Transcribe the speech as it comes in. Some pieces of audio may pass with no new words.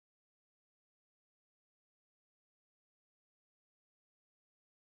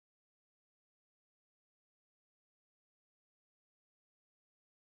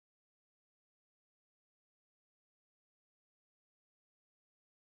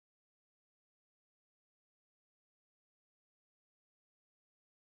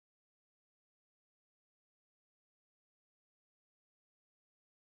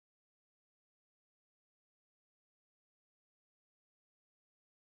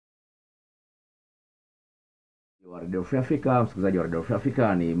Wa Radio Free Africa, msikilizaji wa Radio Free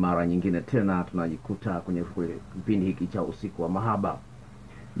Africa, ni mara nyingine tena tunajikuta kwenye kipindi hiki cha usiku wa mahaba.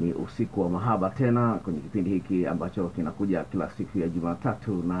 Ni usiku wa mahaba tena kwenye kipindi hiki ambacho kinakuja kila siku ya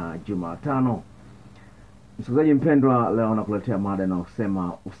Jumatatu na Jumatano. Msikilizaji mpendwa, leo nakuletea mada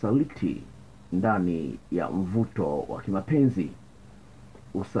inayosema usaliti ndani ya mvuto wa kimapenzi.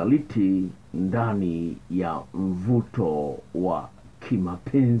 Usaliti ndani ya mvuto wa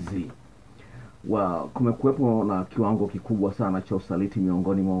kimapenzi. Kumekuwepo na kiwango kikubwa sana cha usaliti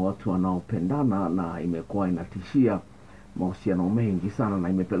miongoni mwa watu wanaopendana, na imekuwa inatishia mahusiano mengi sana, na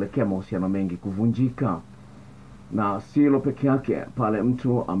imepelekea mahusiano mengi kuvunjika. Na si hilo peke yake, pale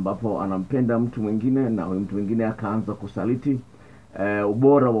mtu ambapo anampenda mtu mwingine na huyo mtu mwingine akaanza kusaliti,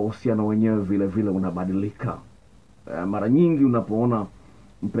 ubora wa uhusiano wenyewe vile vile unabadilika. Mara nyingi unapoona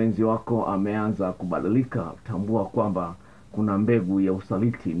mpenzi wako ameanza kubadilika, tambua kwamba kuna mbegu ya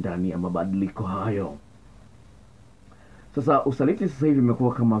usaliti ndani ya mabadiliko hayo. Sasa usaliti sasa hivi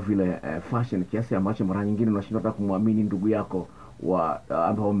imekuwa kama vile fashion, kiasi ambacho mara nyingine unashindwa hata kumwamini ndugu yako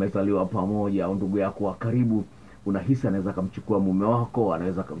ambao umezaliwa pamoja, au ndugu yako wa karibu. Unahisi anaweza kumchukua mume wako,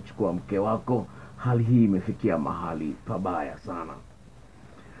 anaweza kumchukua mke wako. Hali hii imefikia mahali pabaya sana.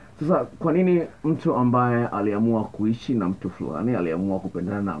 Sasa kwa nini mtu ambaye aliamua kuishi na mtu fulani, aliamua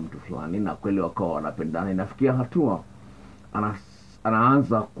kupendana na mtu fulani, na kweli wakawa wanapendana, inafikia hatua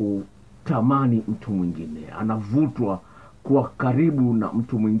anaanza kutamani mtu mwingine, anavutwa kuwa karibu na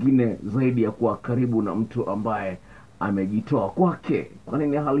mtu mwingine zaidi ya kuwa karibu na mtu ambaye amejitoa kwake? Kwa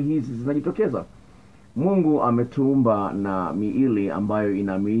nini hali hizi zinajitokeza? Mungu ametuumba na miili ambayo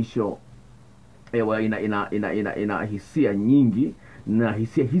ina miisho, ina hisia nyingi, na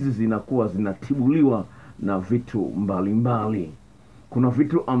hisia hizi zinakuwa zinatibuliwa na vitu mbalimbali. Kuna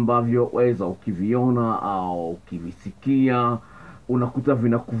vitu ambavyo weza ukiviona au ukivisikia unakuta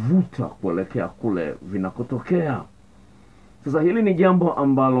vinakuvuta kuelekea kule vinakotokea. Sasa hili ni jambo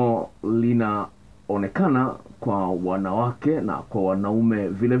ambalo linaonekana kwa wanawake na kwa wanaume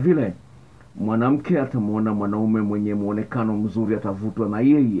vile vile. Mwanamke atamuona mwanaume mwenye muonekano mzuri, atavutwa na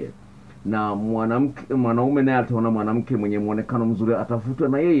yeye, na mwanaume naye ataona mwanamke mwenye muonekano mzuri, atavutwa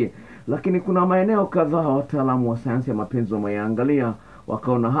na yeye. Lakini kuna maeneo kadhaa wataalamu wa sayansi ya mapenzi wameangalia,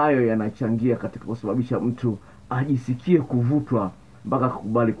 wakaona hayo yanachangia katika kusababisha mtu ajisikie kuvutwa mpaka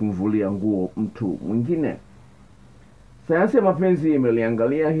kukubali kumvulia nguo mtu mwingine. Sayansi ya mapenzi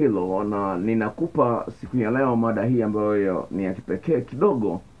imeliangalia hilo, na ninakupa siku ya leo mada hii ambayo ni ya kipekee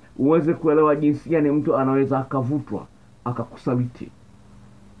kidogo, uweze kuelewa jinsi gani mtu anaweza akavutwa akakusaliti,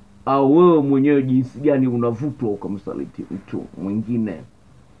 au wewe mwenyewe jinsi gani unavutwa ukamsaliti mtu mwingine.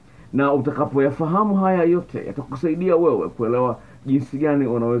 Na utakapoyafahamu haya yote, yatakusaidia wewe kuelewa jinsi gani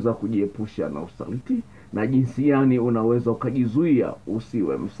unaweza kujiepusha na usaliti, na jinsi gani unaweza ukajizuia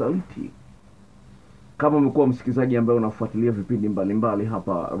usiwe msaliti. Kama umekuwa msikilizaji ambaye unafuatilia vipindi mbalimbali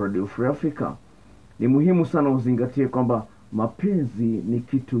hapa Radio Free Africa, ni muhimu sana uzingatie kwamba mapenzi ni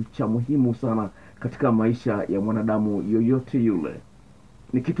kitu cha muhimu sana katika maisha ya mwanadamu yoyote yule.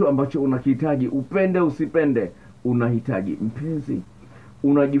 Ni kitu ambacho unakihitaji, upende usipende, unahitaji mpenzi.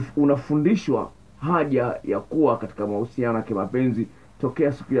 Unafundishwa haja ya kuwa katika mahusiano ya kimapenzi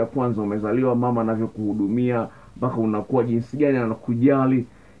tokea siku ya kwanza umezaliwa, mama anavyokuhudumia mpaka unakuwa jinsi gani anakujali.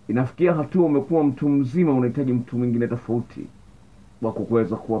 Inafikia hatua umekuwa mtu mzima, unahitaji mtu mwingine tofauti wa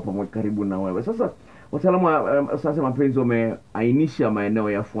kuweza kuwa pamoja karibu na wewe. Sasa wataalamu wa sayansi mapenzi wameainisha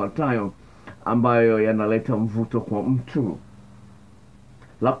maeneo yafuatayo ambayo yanaleta mvuto kwa mtu.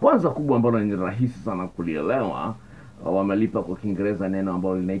 La kwanza kubwa ambalo ni rahisi sana kulielewa, wamelipa kwa Kiingereza neno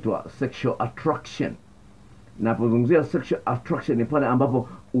ambalo linaitwa sexual attraction. Napozungumzia sexual attraction, ni pale ambapo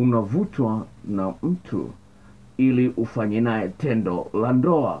unavutwa na mtu ili ufanye naye tendo la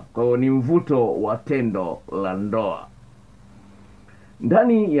ndoa. Kwa hiyo ni mvuto wa tendo la ndoa.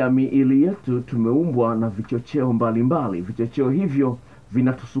 Ndani ya miili yetu tumeumbwa na vichocheo mbalimbali. Vichocheo hivyo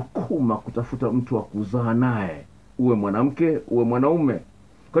vinatusukuma kutafuta mtu wa kuzaa naye, uwe mwanamke uwe mwanaume.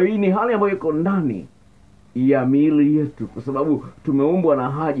 Kwa hiyo ni hali ambayo iko ndani ya miili yetu, kwa sababu tumeumbwa na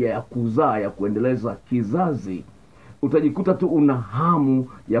haja ya kuzaa, ya kuendeleza kizazi. Utajikuta tu una hamu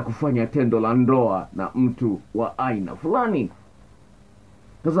ya kufanya tendo la ndoa na mtu wa aina fulani.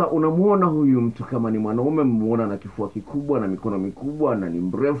 Sasa unamuona huyu mtu, kama ni mwanaume, muona na kifua kikubwa na mikono mikubwa na ni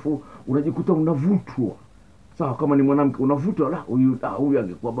mrefu, unajikuta unavutwa. Sawa, kama ni mwanamke unavutwa, huyu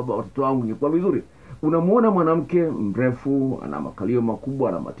angekuwa baba watoto wangu, ingekuwa vizuri. Unamuona mwanamke mrefu, ana makalio makubwa,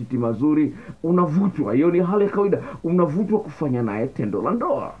 ana matiti mazuri, unavutwa. Hiyo ni hali ya kawaida, unavutwa kufanya naye tendo la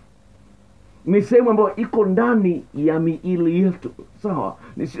ndoa. Ni sehemu ambayo iko ndani ya miili yetu. Sawa,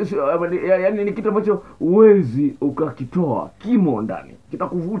 yaani ni kitu ambacho huwezi ukakitoa, kimo ndani,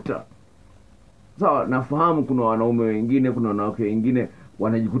 kitakuvuta. Sawa, nafahamu kuna wanaume wengine, kuna wanawake wengine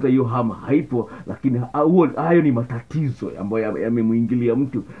wanajikuta hiyo hamu haipo, lakini hayo ni matatizo ambayo yamemuingilia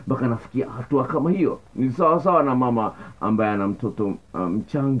mtu mpaka nafikia hatua kama hiyo. Ni sawa sawa na mama ambaye ana mtoto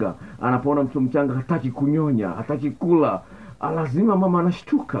mchanga, anapoona mtoto mchanga hataki kunyonya, hataki kula, lazima mama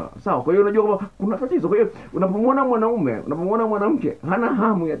anashtuka. Sawa, kwa hiyo unajua kwamba kuna tatizo. Kwa hiyo unapomwona mwanaume, unapomwona mwanamke hana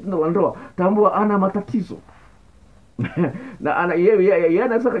hamu ya tendo la ndoa, tambua ana matatizo. Na yeye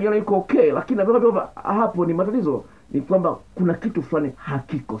anaweza kujiona yuko okay, lakini hapo ni matatizo, ni kwamba kuna kitu fulani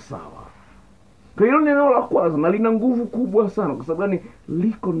hakiko sawa. Kwa hiyo neno la kwanza, na lina nguvu kubwa sana, kwa sababu gani?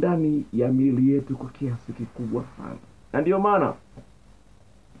 Liko ndani ya miili yetu kwa kiasi kikubwa sana. Na ndio maana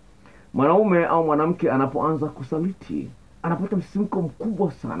mwanaume au mwanamke anapoanza kusaliti, anapata msisimko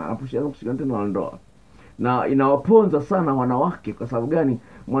mkubwa sana anapoanza kushika tendo la ndoa. Na inawaponza sana wanawake. Kwa sababu gani?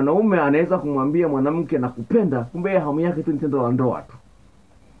 Mwanaume anaweza kumwambia mwanamke nakupenda, kumbe hamu yake tu ni tendo la ndoa tu.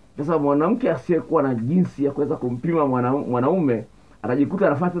 Sasa mwanamke asiyekuwa na jinsi ya kuweza kumpima mwanaume atajikuta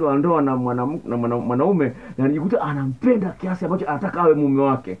anafanya tendo la ndoa na mwanaume, na anajikuta anampenda kiasi ambacho anataka awe mume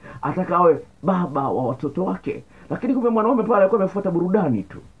wake, anataka awe baba wa watoto wake, lakini kumbe mwanaume pale alikuwa amefuata burudani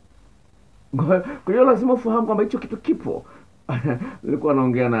tu. Kwa hiyo lazima ufahamu kwamba hicho kitu kipo. Nilikuwa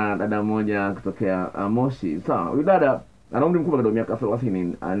naongea na dada mmoja kutokea Moshi. Sawa, huyu dada ana umri mkubwa kidogo, miaka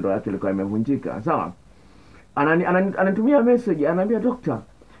 30, ndoa yake ilikuwa imevunjika. Sawa, ananitumia message, ananiambia daktari,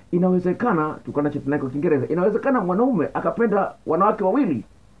 inawezekana, tukana chat naye kwa Kiingereza, inawezekana mwanaume akapenda wanawake wawili.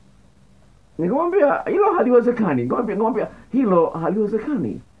 Nikamwambia hilo haliwezekani. Nikamwambia hilo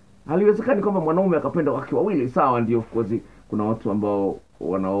haliwezekani. Haliwezekani kwamba mwanaume akapenda wake wawili. Sawa, ndio of course kuna watu ambao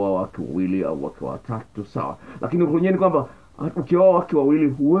wanaoa wake wawili au wake watatu, sawa. Lakini ukweli ni kwamba ukioa wake wawili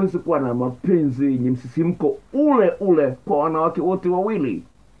huwezi kuwa na mapenzi yenye msisimko ule ule kwa wanawake wote wawili.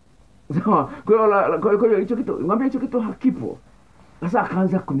 Sawa. Kwa hiyo hicho kitu, ngambia hicho kitu hakipo. Sasa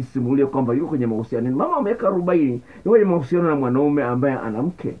akaanza kunisimulia kwamba yuko kwenye mahusiano. Mama wa miaka 40, yuko kwenye mahusiano na mwanaume ambaye ana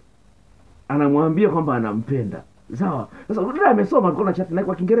mke. Anamwambia kwamba anampenda. Sawa. Sasa ndio amesoma, alikuwa na chat naye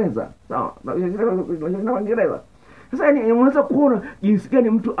kwa Kiingereza. Sawa. Na Kiingereza. Sasa yani unaweza kuona jinsi gani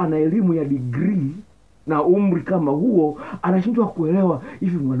mtu ana elimu ya degree na umri kama huo anashindwa kuelewa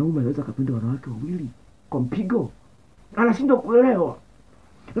hivi mwanaume anaweza kupenda wanawake wawili kwa mpigo. Anashindwa kuelewa.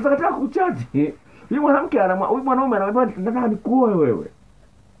 Sasa katika kuchati, huyu mwanaume anamwambia nataka nikuoe wewe.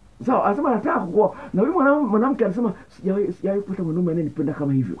 Sawa, anasema nataka kukuoa. Na huyu mwanamke anasema sijawahi kupata mwanaume anayenipenda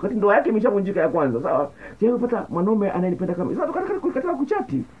kama hivyo. Wakati ndoa yake imeshavunjika ya kwanza, sawa? Sijawahi kupata mwanaume anayenipenda kama hivyo. Sasa katika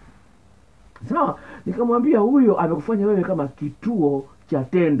kuchati, sawa, nikamwambia huyo amekufanya wewe kama kituo cha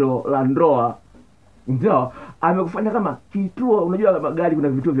tendo la ndoa. Ndio, amekufanya kama kituo. Unajua kama gari kuna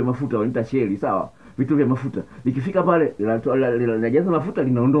vituo vya mafuta wanaita sheli, sawa? Vituo vya mafuta. Likifika pale linajaza mafuta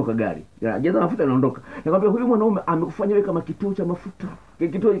linaondoka gari. Linajaza mafuta linaondoka. Nikamwambia huyu mwanaume amekufanya wewe kama kituo cha mafuta.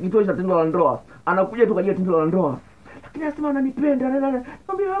 Kituo cha tendo la ndoa. Anakuja tu kwa ajili ya tendo la ndoa. Lakini anasema ananipenda.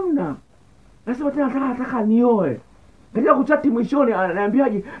 Nikamwambia hamna. Anasema tena nataka nioe. Katika kuchati mwishoni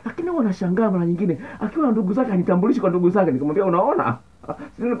ananiambiaje, lakini wanashangaa mara nyingine akiwa na ndugu zake anitambulishi kwa ndugu zake. Nikamwambia unaona?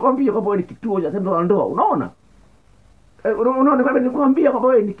 Nilikwambia kwamba wewe ni kituo cha tendo la ndoa. Unaona? Unaona kwamba nilikwambia kwamba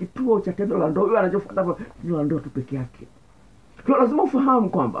wewe ni kituo cha tendo la ndoa. Wewe anachofuata tendo la ndoa tu peke yake. Kwa lazima ufahamu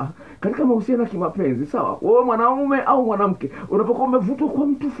kwamba katika mahusiano ya kimapenzi, sawa, wewe mwanaume au mwanamke, unapokuwa umevutwa kwa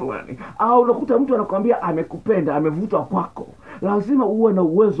mtu fulani au unakuta mtu anakuambia amekupenda, amevutwa kwako, lazima uwe na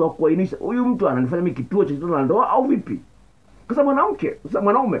uwezo wa kuainisha huyu mtu ananifanya mimi kituo cha tendo la ndoa au vipi. Kwa sababu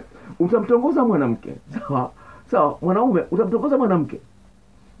mwanaume utamtongoza mwanamke, sawa? Sawa, mwanaume utamtongoza mwanamke.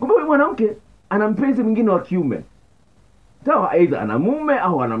 Kumbe huyu mwanamke ana mpenzi mwingine wa kiume. Sawa, aidha ana mume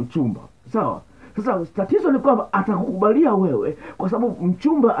au ana mchumba. Sawa? Sasa tatizo ni kwamba atakukubalia wewe kwa sababu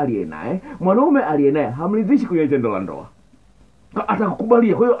mchumba aliye naye, mwanaume aliye naye hamridhishi kwenye tendo la ndoa.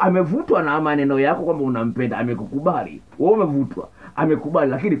 Atakukubalia. Kwa hiyo amevutwa na maneno yako kwamba unampenda, amekukubali. Wewe umevutwa,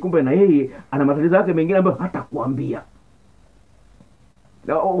 amekubali, lakini kumbe na yeye ana matatizo yake mengine ambayo hatakwambia.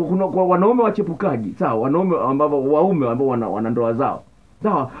 Kuna wanaume wachepukaji, sawa, wanaume ambao wana ndoa zao.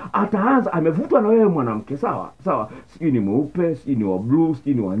 Sawa, ataanza amevutwa na wewe mwanamke, sawa? Sawa, sijui ni mweupe, sijui ni wa blue,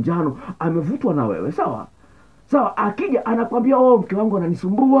 sijui ni wa njano, amevutwa na wewe, sawa? Sawa, akija anakwambia mke wangu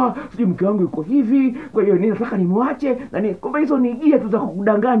ananisumbua, sijui mke wangu yuko hivi, kwa hiyo nataka nimwache, na nini. Kumbe hizo ni njia tu za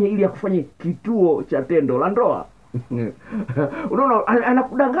kukudanganya ili akufanye kituo cha tendo la ndoa. Unaona,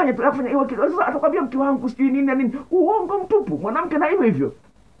 anakudanganya tu afanye hiyo kitu. Sasa atakwambia mke wangu sijui nini na nini. Uongo mtupu. Mwanamke na hivyo.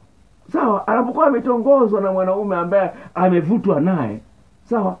 Sawa, anapokuwa ametongozwa na mwanaume ambaye amevutwa naye,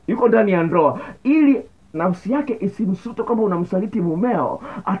 sawa, yuko ndani ya ndoa, ili nafsi yake isimsuto kama unamsaliti mumeo,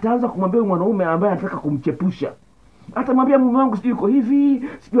 ataanza kumwambia mwanaume ambaye anataka kumchepusha. Atamwambia mume wangu sijui yuko hivi,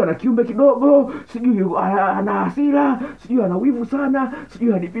 sijui ana kiumbe kidogo, sijui ana hasira, sijui ana wivu sana,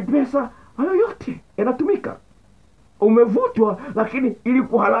 sijui hanipi pesa. hayo yote yanatumika. Umevutwa, lakini ili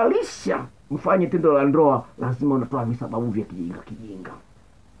kuhalalisha mfanye tendo la ndoa lazima unatoa visababu vya kijinga.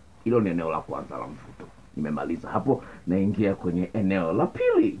 Hilo ni eneo la kwanza la mvuto. Nimemaliza hapo, naingia kwenye eneo la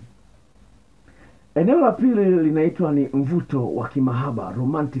pili. Eneo la pili linaitwa ni mvuto wa kimahaba,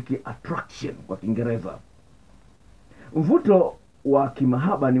 romantic attraction kwa Kiingereza. Mvuto wa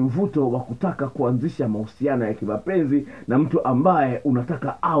kimahaba ni mvuto wa kutaka kuanzisha mahusiano ya kimapenzi na mtu ambaye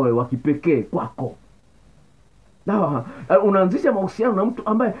unataka awe wa kipekee kwako. Unaanzisha mahusiano na mtu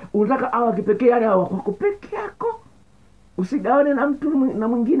ambaye unataka awe wa kipekee, yani awe kwako peke yako. Usigawane na mtu na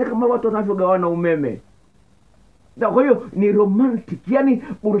mwingine kama watu wanavyogawana umeme. Kwa hiyo ni romantic, yani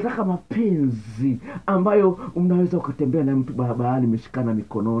unataka mapenzi ambayo unaweza ukatembea na mtu barabarani mmeshikana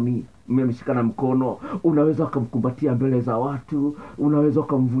mikononi, mmeshikana mkono, unaweza ukamkumbatia mbele za watu, unaweza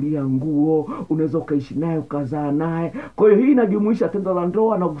ukamvulia nguo, unaweza ukaishi naye ukazaa naye. Kwa hiyo hii inajumuisha tendo la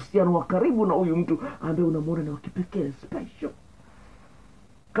ndoa na uhusiano wa karibu na huyu mtu ambaye unamwona ni wa kipekee, special.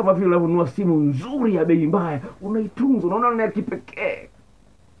 Kama vile unanunua simu nzuri ya bei mbaya, unaitunza, unaona ni ya kipekee.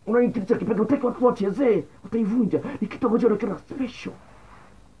 Una kitu cha kipekee, utaki watu wachezee, utaivunja. Ni kitu ambacho unakiona special.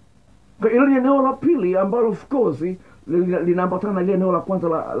 Kwa hiyo ni eneo la pili ambalo of course linaambatana na ile eneo la kwanza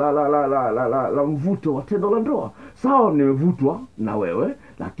la mvuto wa tendo la ndoa. Sawa, nimevutwa na wewe,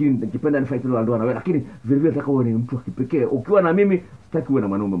 lakini nikipenda nifanye tendo la ndoa na wewe, lakini vile vile nataka uwe ni mtu wa kipekee. Ukiwa na mimi sitaki uwe na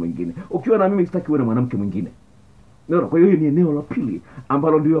mwanaume mwingine. Ukiwa na mimi sitaki uwe na mwanamke mwingine. Ndio, kwa hiyo ni eneo la pili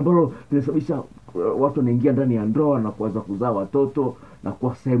ambalo linasababisha watu wanaingia ndani ya ndoa na kuanza kuzaa watoto na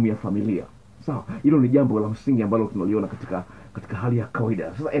kuwa sehemu ya familia. Sawa, hilo ni jambo la msingi ambalo tunaliona katika hali ya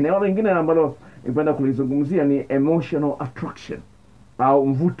kawaida. Sasa eneo lingine ambalo nipenda kulizungumzia ni emotional attraction au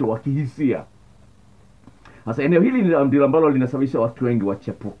mvuto wa kihisia. Sasa eneo hili ndilo ambalo linasababisha watu wengi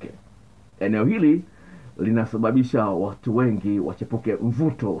wachepuke. Eneo hili linasababisha watu wengi wachepuke,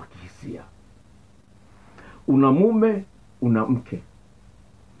 mvuto wa kihisia. Una mume, una mke,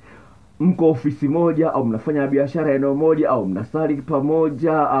 mko ofisi moja au mnafanya biashara eneo moja au mnasali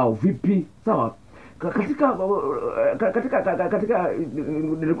pamoja au vipi, sawa? Katika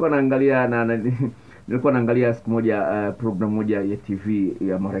nilikuwa naangalia siku moja program moja ya TV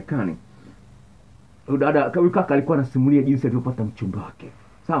ya Marekani. Dada kaka alikuwa anasimulia jinsi alivyopata mchumba wake,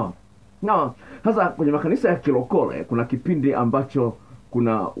 sawa? Sasa kwenye makanisa ya kilokole kuna kipindi ambacho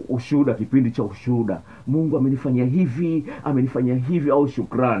kuna ushuhuda, kipindi cha ushuhuda. Mungu amenifanyia hivi au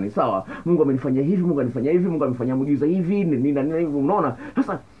shukrani, sawa? Mungu amenifanyia hivi, Mungu amenifanyia hivi, Mungu amefanya muujiza hivi, nini hivi, unaona?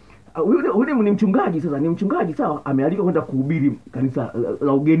 Sasa huyu ni mchungaji, sasa ni mchungaji, sawa? Amealikwa kwenda kuhubiri kanisa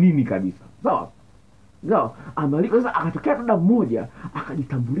la ugenini kabisa, sawa? Sawa, amealikwa. Sasa akatokea dada mmoja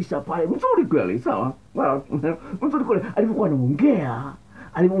akajitambulisha pale, mzuri kweli, sawa? Mzuri kweli, alipokuwa anaongea,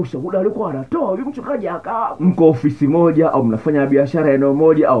 ushuhuda alikuwa anatoa, yule mchungaji akawa, mko ofisi moja au mnafanya biashara eneo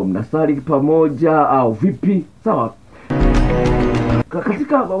moja au mnasali pamoja au vipi, sawa?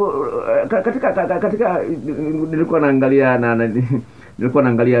 Katika nilikuwa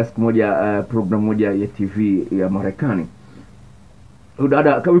naangalia siku moja program moja ya TV ya Marekani.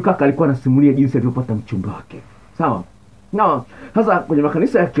 Dada kaka alikuwa anasimulia jinsi alivyopata mchumba wake, sawa? Sasa kwenye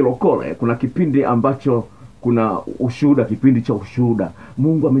makanisa ya kilokole kuna kipindi ambacho kuna ushuhuda, kipindi cha ushuhuda.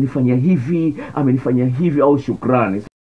 Mungu amenifanyia hivi au shukrani.